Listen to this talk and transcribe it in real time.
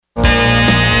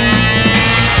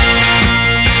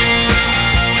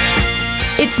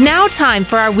now time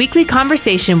for our weekly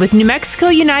conversation with New Mexico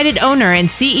United owner and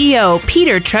CEO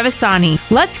Peter Trevisani.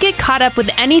 Let's get caught up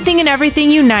with anything and everything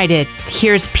United.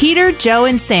 Here's Peter, Joe,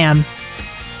 and Sam.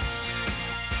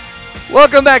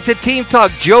 Welcome back to Team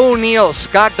Talk. Joe O'Neill,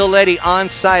 Scott Galletti on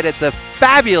site at the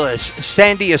fabulous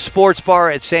Sandia Sports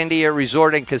Bar at Sandia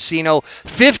Resort and Casino.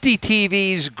 50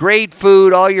 TVs, great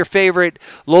food, all your favorite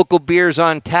local beers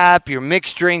on tap, your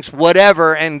mixed drinks,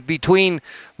 whatever. And between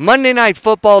Monday Night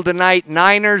Football tonight,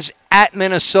 Niners at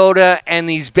Minnesota, and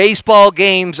these baseball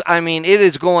games, I mean, it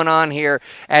is going on here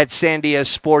at Sandia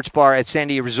Sports Bar at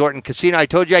Sandia Resort and Casino. I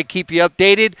told you I'd keep you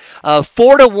updated.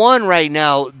 4-1 right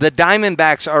now. The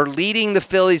Diamondbacks are leading the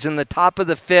Phillies in the top of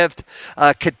the fifth.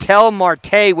 Ketel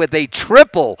Marte with a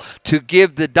triple to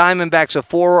give the Diamondbacks a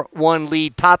 4-1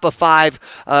 lead, top of five.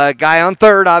 Guy on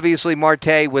third, obviously,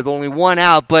 Marte with only one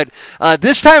out. But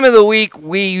this time of the week,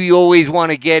 we always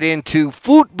want to get into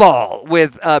football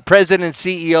with President and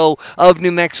CEO of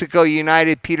New Mexico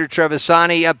United, Peter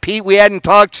Trevisani. Pete, we hadn't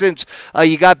talked since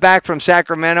you got back from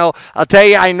Sacramento. I'll tell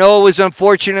you, I know it was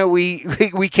unfortunate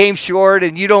we came short,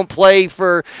 and you don't play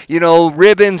for,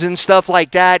 ribbons and stuff like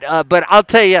that. But I'll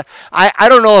tell you, I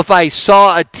don't know if I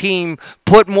saw a team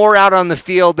put more out on the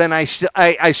field than I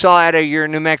saw out of your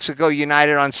New Mexico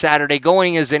United on Saturday,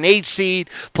 going as an 8 seed,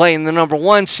 playing the number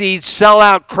 1 seed,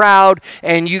 sellout crowd,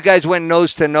 and you guys went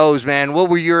nose to nose, man.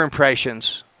 What were your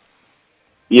impressions?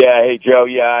 Yeah, hey, Joe.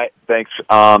 Yeah, thanks.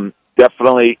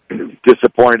 Definitely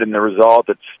disappointed in the result.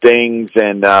 It stings,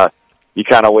 and you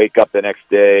kind of wake up the next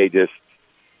day just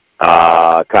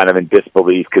kind of in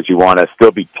disbelief because you want to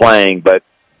still be playing. But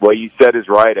what you said is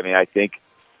right. I mean, I think,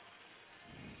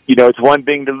 it's one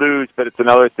thing to lose, but it's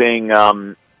another thing,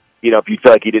 if you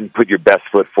feel like you didn't put your best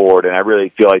foot forward. And I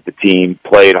really feel like the team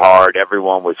played hard.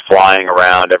 Everyone was flying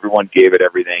around. Everyone gave it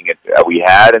everything we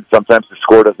had, and sometimes the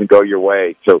score doesn't go your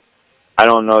way. So I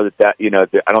don't know that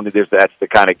I don't think that's the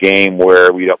kind of game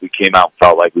where we came out and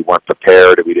felt like we weren't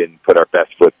prepared and we didn't put our best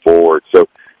foot forward. So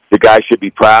the guys should be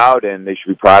proud, and they should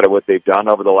be proud of what they've done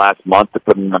over the last month to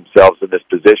putting themselves in this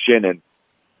position. And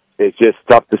it's just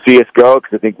tough to see us go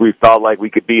because I think we felt like we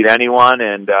could beat anyone,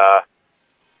 and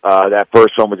that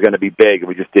first one was going to be big, and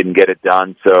we just didn't get it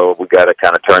done. So we got to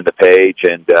kind of turn the page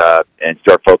and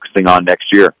start focusing on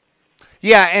next year.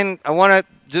 Yeah, and I want to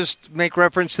just make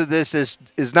reference to this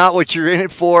is not what you're in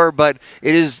it for, but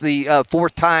it is the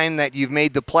fourth time that you've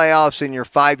made the playoffs in your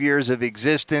 5 years of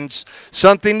existence.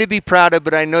 Something to be proud of,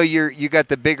 but I know you got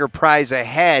the bigger prize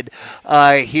ahead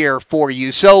here for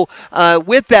you. So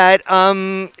with that,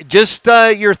 just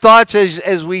your thoughts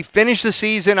as we finish the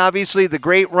season. Obviously, the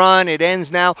great run, it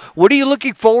ends now. What are you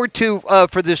looking forward to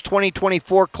for this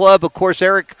 2024 club? Of course,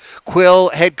 Eric Quill,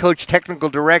 head coach, technical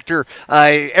director,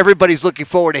 everybody's looking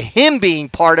forward to him being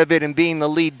part of it and being the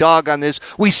lead dog on this.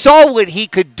 We saw what he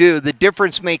could do, the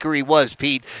difference maker he was,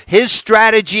 Pete. His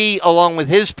strategy along with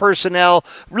his personnel.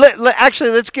 Actually,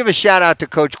 let's give a shout out to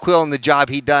Coach Quill and the job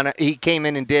he came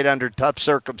in and did under tough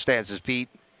circumstances, Pete.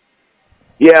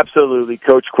 Yeah, absolutely.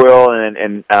 Coach Quill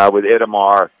and with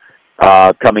Itamar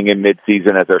coming in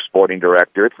mid-season as our sporting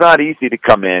director. It's not easy to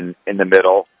come in the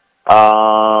middle.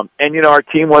 And, our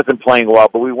team wasn't playing well,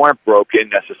 but we weren't broken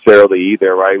necessarily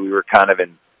either, right? We were kind of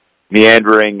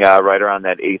meandering right around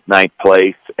that 8th, 9th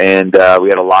place, and we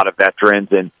had a lot of veterans.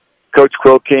 And Coach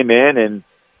Quill came in, and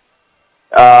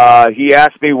he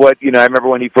asked me what, I remember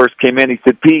when he first came in, he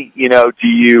said, Pete, do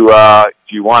you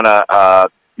want to,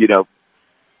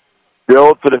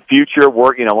 build for the future,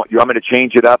 work, you want me to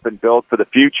change it up and build for the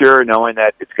future, knowing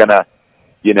that it's going to,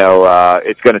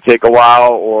 it's going to take a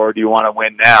while, or do you want to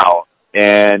win now?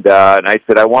 And I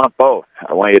said, I want both.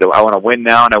 I want to win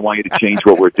now, and I want you to change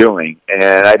what we're doing.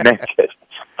 And I meant it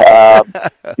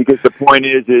because the point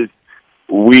is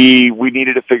we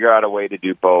needed to figure out a way to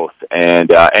do both, and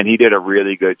he did a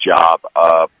really good job.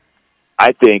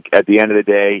 I think at the end of the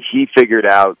day, he figured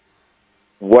out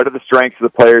what are the strengths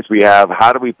of the players we have,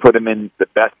 how do we put them in the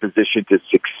best position to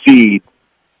succeed,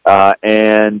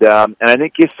 and I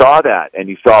think you saw that, and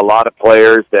you saw a lot of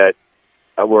players that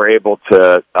were able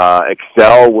to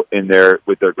excel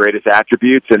with their greatest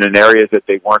attributes, and in areas that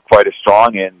they weren't quite as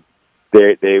strong in,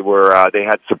 they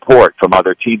had support from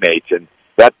other teammates, and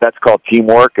that's called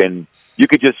teamwork. And you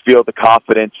could just feel the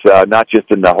confidence, not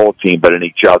just in the whole team, but in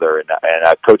each other. And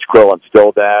Coach Quill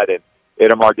instilled that, and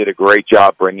Itamar did a great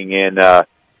job bringing in a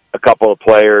couple of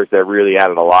players that really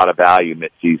added a lot of value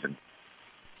mid-season.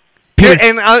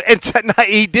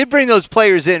 He did bring those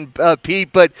players in,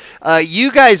 Pete. But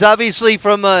you guys, obviously,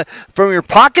 from your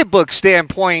pocketbook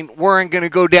standpoint, weren't going to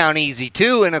go down easy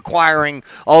too in acquiring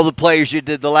all the players you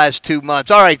did the last 2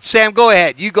 months. All right, Sam, go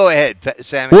ahead. You go ahead,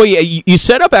 Sam. Well, yeah, you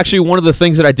set up actually one of the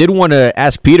things that I did want to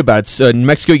ask Pete about. It's New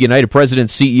Mexico United President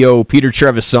CEO Peter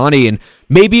Trevisani, and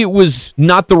maybe it was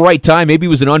not the right time. Maybe it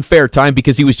was an unfair time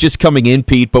because he was just coming in,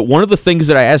 Pete. But one of the things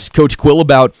that I asked Coach Quill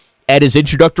about at his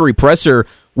introductory presser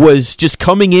was just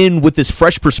coming in with this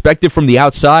fresh perspective from the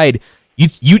outside.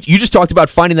 You just talked about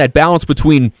finding that balance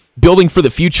between building for the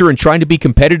future and trying to be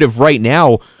competitive right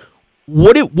now.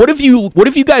 What have you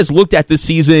guys looked at this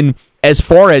season as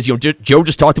far as, Joe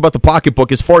just talked about the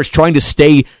pocketbook, as far as trying to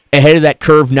stay ahead of that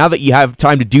curve now that you have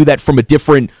time to do that from a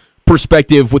different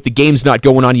perspective with the games not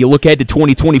going on? You look ahead to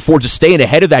 2024, just staying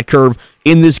ahead of that curve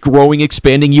in this growing,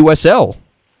 expanding USL.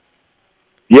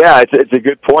 Yeah, it's a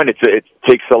good point. It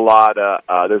takes a lot.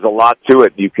 There's a lot to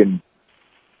it.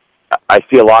 I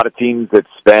see a lot of teams that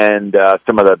spend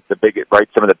some of the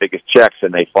biggest checks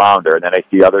and they flounder, and then I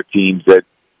see other teams that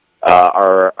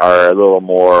are a little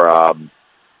more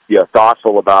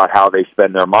thoughtful about how they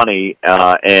spend their money,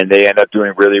 and they end up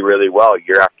doing really, really well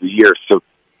year after year. So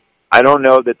I don't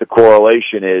know that the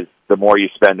correlation is the more you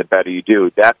spend, the better you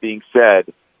do. That being said,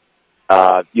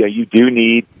 you do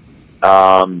need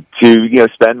to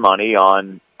spend money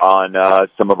on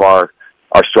some of our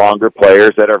stronger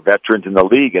players that are veterans in the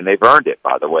league, and they've earned it.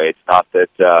 By the way, it's not that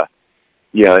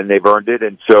and they've earned it,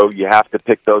 and so you have to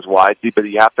pick those wisely, but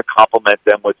you have to complement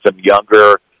them with some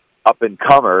younger up and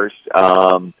comers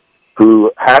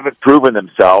who haven't proven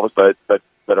themselves, but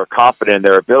are confident in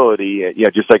their ability.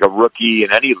 Just like a rookie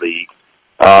in any league.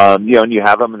 And you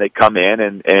have them, and they come in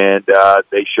and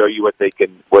they show you what they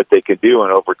can do,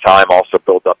 and over time also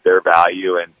build up their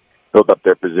value and build up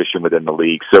their position within the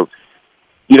league. So,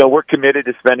 we're committed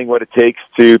to spending what it takes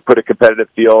to put a competitive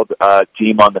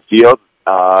team on the field,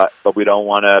 but we don't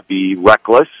want to be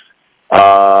reckless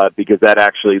because that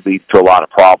actually leads to a lot of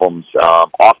problems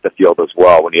off the field as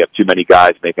well. When you have too many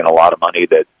guys making a lot of money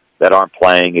that aren't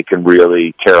playing, it can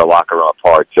really tear a locker room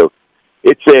apart. So.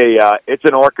 It's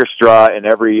an orchestra, and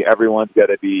everyone's got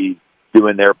to be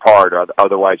doing their part,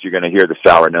 otherwise you're going to hear the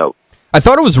sour note. I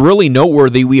thought it was really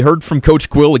noteworthy. We heard from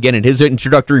Coach Quill again at his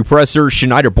introductory presser,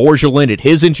 Schneider Borgelin at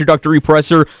his introductory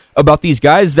presser, about these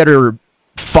guys that are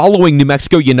following New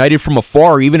Mexico United from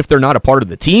afar, even if they're not a part of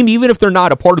the team, even if they're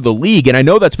not a part of the league. And I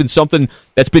know that's been something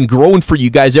that's been growing for you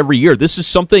guys every year. This is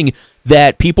something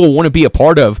that people want to be a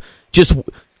part of. Just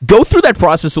go through that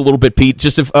process a little bit, Pete,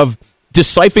 just of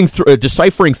deciphering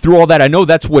through all that. I know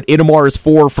that's what Inamar is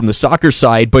for from the soccer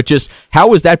side, but just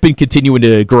how has that been continuing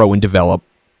to grow and develop?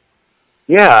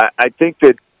 Yeah, I think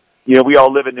that, we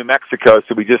all live in New Mexico,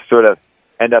 so we just sort of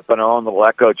end up in our own little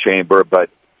echo chamber, but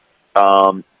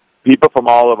people from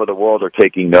all over the world are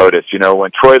taking notice.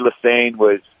 When Troy Lesane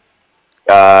when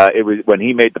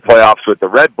he made the playoffs with the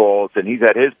Red Bulls, and he's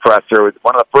at his presser,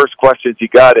 one of the first questions he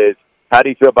got is, how do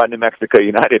you feel about New Mexico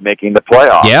United making the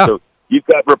playoffs? Yeah. So you've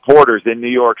got reporters in New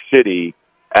York City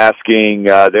asking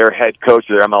their head coach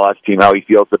of their MLS team how he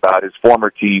feels about his former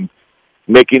team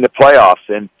making the playoffs,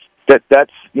 and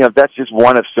that's just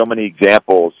one of so many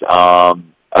examples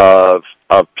of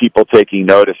people taking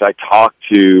notice. I talk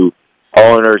to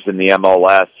owners in the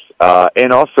MLS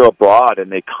and also abroad,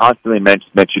 and they constantly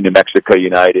mention New Mexico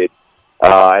United.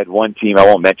 I had one team, I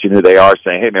won't mention who they are,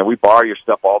 saying, "Hey man, we borrow your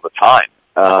stuff all the time,"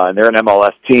 and they're an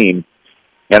MLS team.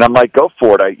 And I'm like, go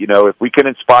for it. If we can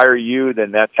inspire you,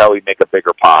 then that's how we make a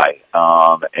bigger pie.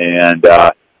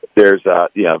 There's a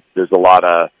lot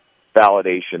of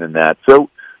validation in that. So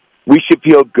we should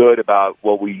feel good about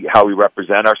how we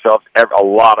represent ourselves. A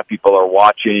lot of people are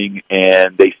watching,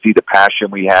 and they see the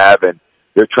passion we have, and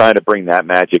they're trying to bring that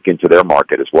magic into their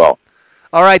market as well.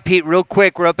 All right, Pete, real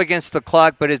quick, we're up against the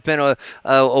clock, but it's been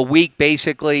a week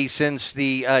basically since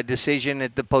the decision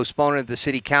at the postponement of the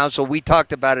city council. We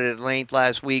talked about it at length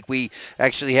last week. We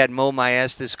actually had Mo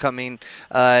Maestas coming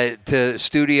to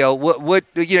studio. What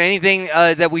anything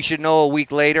that we should know a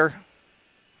week later?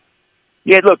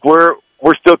 Yeah, look,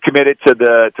 we're still committed to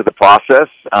the process.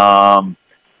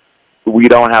 We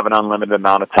don't have an unlimited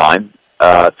amount of time.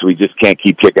 So we just can't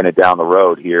keep kicking it down the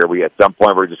road here. At some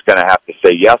point, we're just going to have to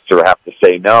say yes or have to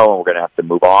say no, and we're going to have to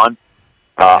move on.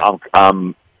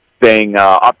 I'm staying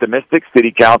optimistic.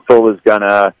 City Council is going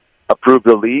to approve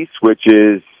the lease, which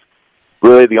is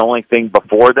really the only thing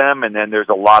before them. And then there's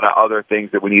a lot of other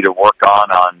things that we need to work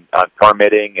on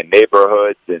permitting and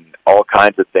neighborhoods and all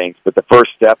kinds of things. But the first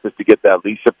step is to get that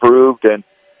lease approved, and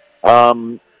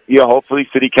hopefully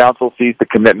City Council sees the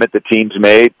commitment the team's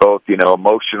made, both,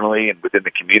 emotionally and within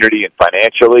the community and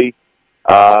financially.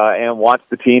 and wants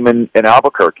the team in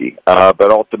Albuquerque. But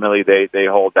ultimately, they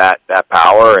hold that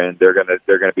power, and they're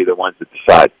gonna be the ones that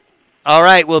decide. All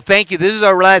right. Well, thank you. This is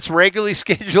our last regularly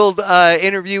scheduled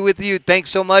interview with you.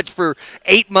 Thanks so much for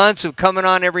 8 months of coming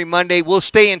on every Monday. We'll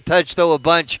stay in touch, though, a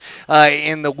bunch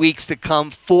in the weeks to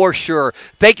come for sure.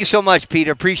 Thank you so much,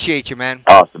 Peter. Appreciate you, man.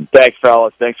 Awesome. Thanks,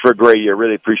 fellas. Thanks for a great year.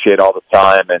 Really appreciate all the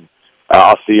time, and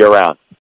I'll see you around.